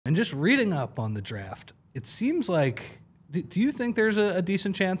And just reading up on the draft, it seems like, do you think there's a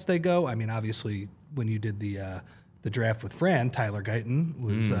decent chance they go? I mean, obviously, when you did the draft with Fran, Tyler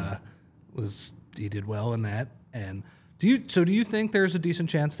Guyton he did well in that. And do you think there's a decent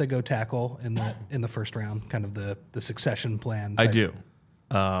chance they go tackle in the first round, kind of the succession plan type? I do,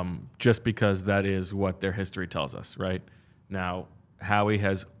 just because that is what their history tells us. Right now, Howie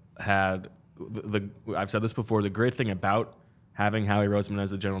has had I've said this before. The great thing about having Howie Roseman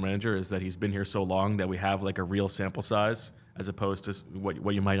as the general manager is that he's been here so long that we have like a real sample size as opposed to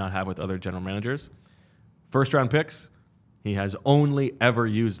what you might not have with other general managers. First round picks, he has only ever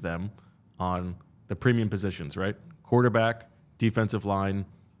used them on the premium positions, right? Quarterback, defensive line,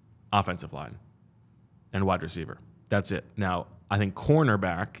 offensive line, and wide receiver. That's it. Now, I think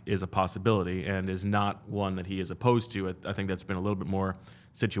cornerback is a possibility and is not one that he is opposed to. I think that's been a little bit more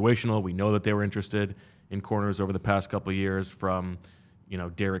situational. We know that they were interested in corners over the past couple of years, from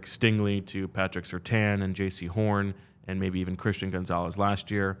Derek Stingley to Patrick Surtain and J.C. Horn and maybe even Christian Gonzalez last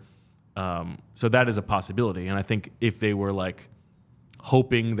year. So that is a possibility. And I think if they were like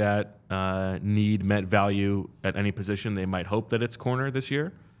hoping that need met value at any position, they might hope that it's corner this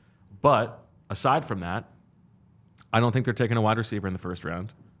year. But aside from that, I don't think they're taking a wide receiver in the first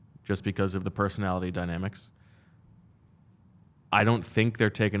round just because of the personality dynamics. I don't think they're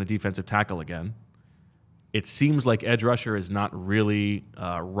taking a defensive tackle again. It seems like edge rusher is not really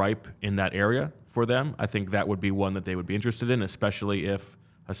ripe in that area for them. I think that would be one that they would be interested in, especially if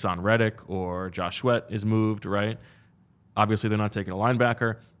Hassan Reddick or Josh Sweat is moved, right? Obviously, they're not taking a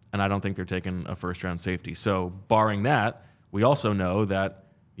linebacker, and I don't think they're taking a first-round safety. So barring that, we also know that,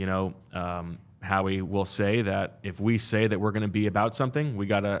 Howie will say that if we say that we're going to be about something, we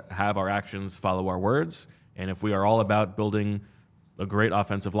got to have our actions follow our words. And if we are all about building a great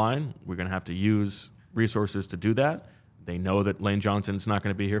offensive line, we're going to have to use resources to do that. They know that Lane Johnson's not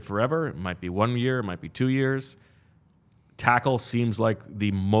going to be here forever. It might be 1 year, it might be 2 years. Tackle seems like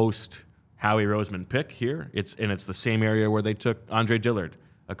the most Howie Roseman pick here. It's the same area where they took Andre Dillard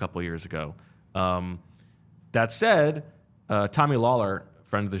a couple years ago. That said, Tommy Lawler,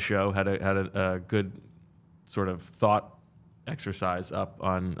 friend of the show, had a good sort of thought exercise up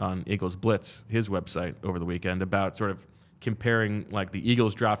on Eagles Blitz, his website, over the weekend about sort of comparing like the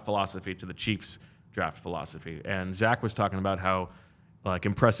Eagles draft philosophy to the Chiefs draft philosophy. And Zach was talking about how like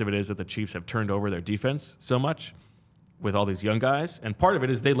impressive it is that the Chiefs have turned over their defense so much with all these young guys. And part of it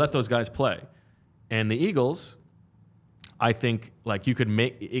is they let those guys play. And the Eagles, I think, like you could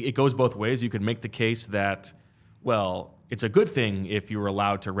make, it goes both ways. You could make the case that, well, it's a good thing if you were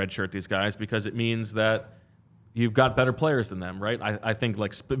allowed to redshirt these guys because it means that you've got better players than them, right? I think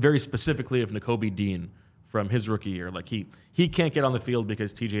like very specifically of Nakobe Dean from his rookie year. Like he can't get on the field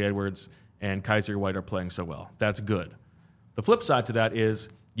because TJ Edwards and Kaiser White are playing so well. That's good. The flip side to that is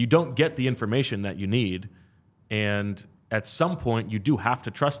you don't get the information that you need, and at some point you do have to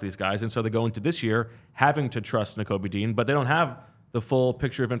trust these guys, and so they go into this year having to trust Nakobe Dean, but they don't have the full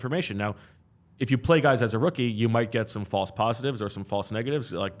picture of information. Now, if you play guys as a rookie, you might get some false positives or some false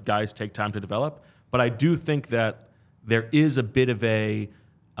negatives. Like guys take time to develop, but I do think that there is a bit of a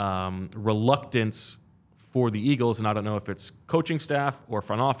reluctance for the Eagles, and I don't know if it's coaching staff or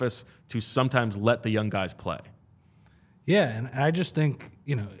front office, to sometimes let the young guys play. Yeah, and I just think,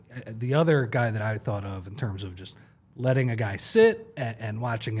 the other guy that I thought of in terms of just letting a guy sit and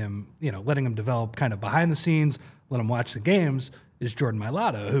watching him, letting him develop kind of behind the scenes, let him watch the games, is Jordan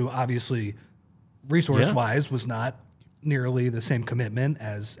Mailata, who obviously resource-wise was not nearly the same commitment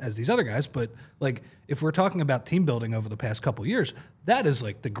as these other guys. But like, if we're talking about team building over the past couple of years, that is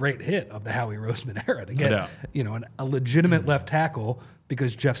like the great hit of the Howie Roseman era to get, a legitimate left tackle,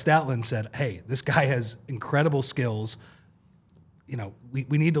 because Jeff Stoutland said, hey, this guy has incredible skills.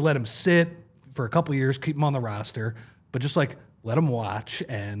 We need to let him sit for a couple of years, keep him on the roster, but just like let him watch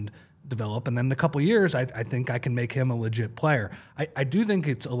and develop. And then in a couple of years, I think I can make him a legit player. I do think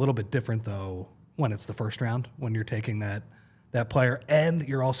it's a little bit different though when it's the first round, when you're taking that player and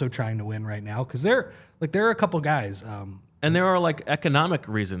you're also trying to win right now, because there are a couple guys. And there are like economic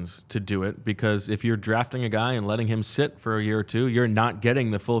reasons to do it, because if you're drafting a guy and letting him sit for a year or two, you're not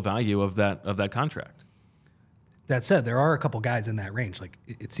getting the full value of that contract. That said, there are a couple guys in that range. Like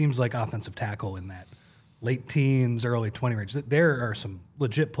it seems like offensive tackle in that late teens, early 20 range. There are some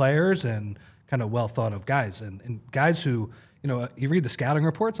legit players and kind of well thought of guys, and guys who, you read the scouting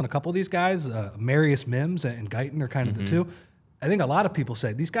reports on a couple of these guys. Marius Mims and Guyton are kind of the two. I think a lot of people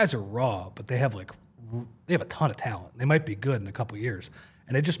say these guys are raw, but they have a ton of talent. They might be good in a couple of years.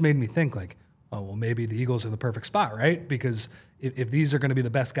 And it just made me think like, oh, well, maybe the Eagles are the perfect spot, right? Because if these are going to be the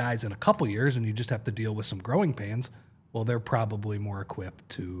best guys in a couple of years and you just have to deal with some growing pains, well, they're probably more equipped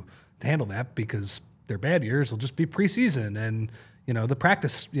to handle that because their bad years will just be preseason and, the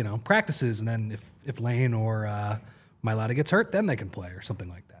practices. And then if Lane or Mailata gets hurt, then they can play or something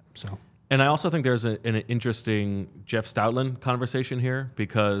like that. So. And I also think there's an interesting Jeff Stoutland conversation here,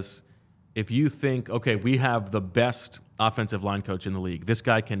 because if you think, okay, we have the best offensive line coach in the league, this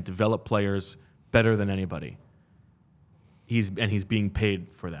guy can develop players better than anybody. He's being paid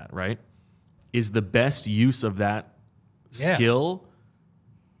for that, right? Is the best use of that skill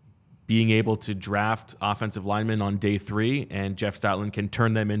being able to draft offensive linemen on day 3 and Jeff Stoutland can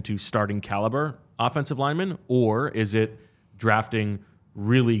turn them into starting caliber offensive linemen? Or is it drafting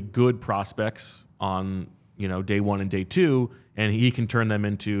really good prospects on, day 1 and day 2, and he can turn them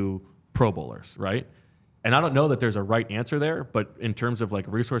into Pro Bowlers, right? And I don't know that there's a right answer there, but in terms of like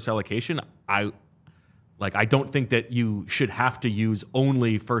resource allocation, I don't think that you should have to use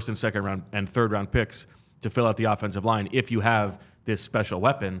only first and second round and third round picks to fill out the offensive line if you have this special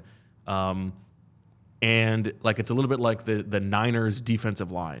weapon. And like it's a little bit like the Niners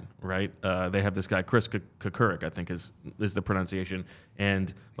defensive line, right? They have this guy Chris Kukurik, I think is the pronunciation,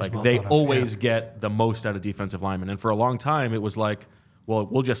 and like they always get the most out of defensive linemen. And for a long time, it was like, well,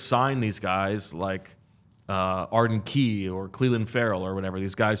 we'll just sign these guys like Arden Key or Cleveland Farrell or whatever,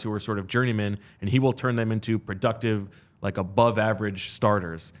 these guys who are sort of journeymen, and he will turn them into productive, like above average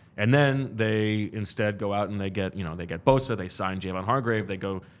starters. And then they instead go out and they get Bosa, they sign Javon Hargrave, they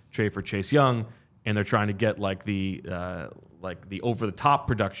go trade for Chase Young, and they're trying to get like the over the top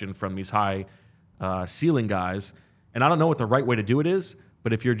production from these high ceiling guys. And I don't know what the right way to do it is,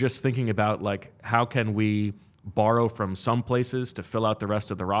 but if you're just thinking about like how can we borrow from some places to fill out the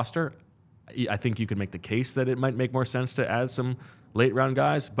rest of the roster, I think you can make the case that it might make more sense to add some late round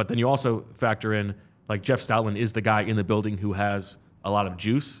guys. But then you also factor in like Jeff Stoutland is the guy in the building who has a lot of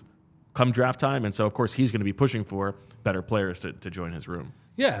juice come draft time. And so, of course, he's going to be pushing for better players to join his room.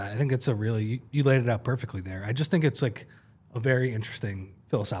 Yeah, I think it's you laid it out perfectly there. I just think it's like a very interesting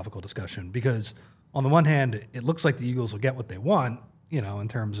philosophical discussion because on the one hand, it looks like the Eagles will get what they want, in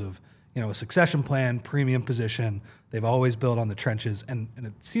terms of, a succession plan, premium position. They've always built on the trenches, and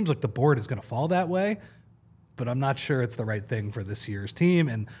it seems like the board is going to fall that way, but I'm not sure it's the right thing for this year's team.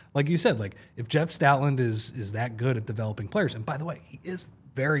 And like you said, like if Jeff Stoutland is that good at developing players, and by the way, he is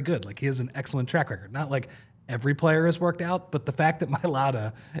very good. Like he has an excellent track record. Not like every player has worked out, but the fact that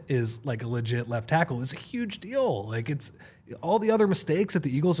Mailata is like a legit left tackle is a huge deal. Like it's all the other mistakes that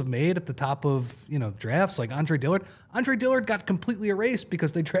the Eagles have made at the top of, drafts, like Andre Dillard. Andre Dillard got completely erased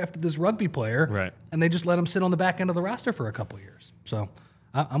because they drafted this rugby player, right? And they just let him sit on the back end of the roster for a couple of years. So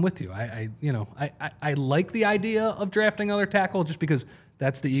I'm with you. I like the idea of drafting other tackle just because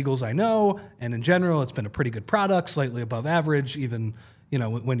that's the Eagles I know, and in general, it's been a pretty good product, slightly above average, even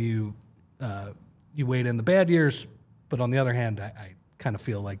when you wait in the bad years. But on the other hand, I kind of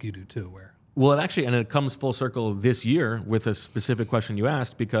feel like you do too, where. Well, it comes full circle this year with a specific question you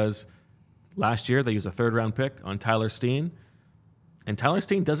asked, because last year they used a third-round pick on Tyler Steen, and Tyler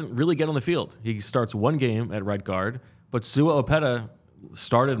Steen doesn't really get on the field. He starts one game at right guard, but Sua Opeta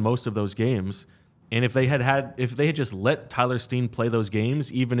started most of those games. And if they had just let Tyler Steen play those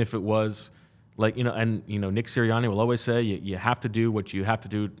games, even if it was like, Nick Sirianni will always say you have to do what you have to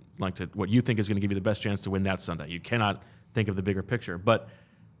do, what you think is going to give you the best chance to win that Sunday. You cannot think of the bigger picture. But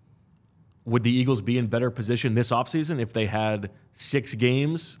would the Eagles be in better position this offseason if they had 6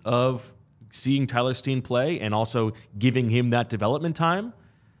 games of seeing Tyler Steen play and also giving him that development time?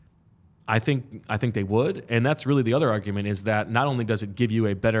 I think they would. And that's really the other argument, is that not only does it give you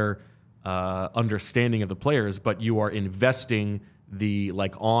a better understanding of the players, but you are investing the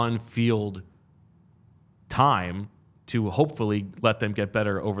on-field time to hopefully let them get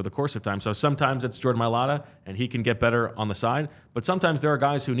better over the course of time. So sometimes it's Jordan Mailata, and he can get better on the side, but sometimes there are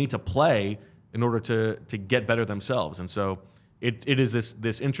guys who need to play in order to get better themselves. And so it is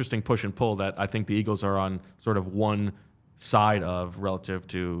this interesting push and pull that I think the Eagles are on sort of one side of relative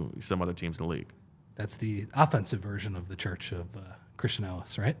to some other teams in the league. That's the offensive version of the church of Christian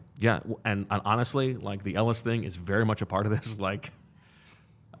Ellis, right? Yeah, and honestly, like the Ellis thing is very much a part of this. Like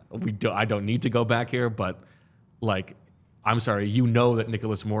I don't need to go back here, but like, I'm sorry, that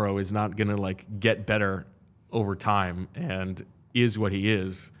Nicholas Morrow is not going to get better over time and is what he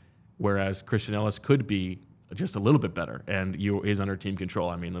is, whereas Christian Ellis could be just a little bit better and is under team control.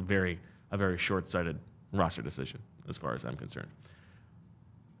 I mean, a very short-sighted roster decision as far as I'm concerned,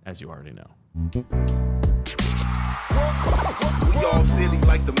 as you already know. We all silly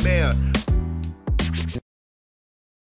like the mayor.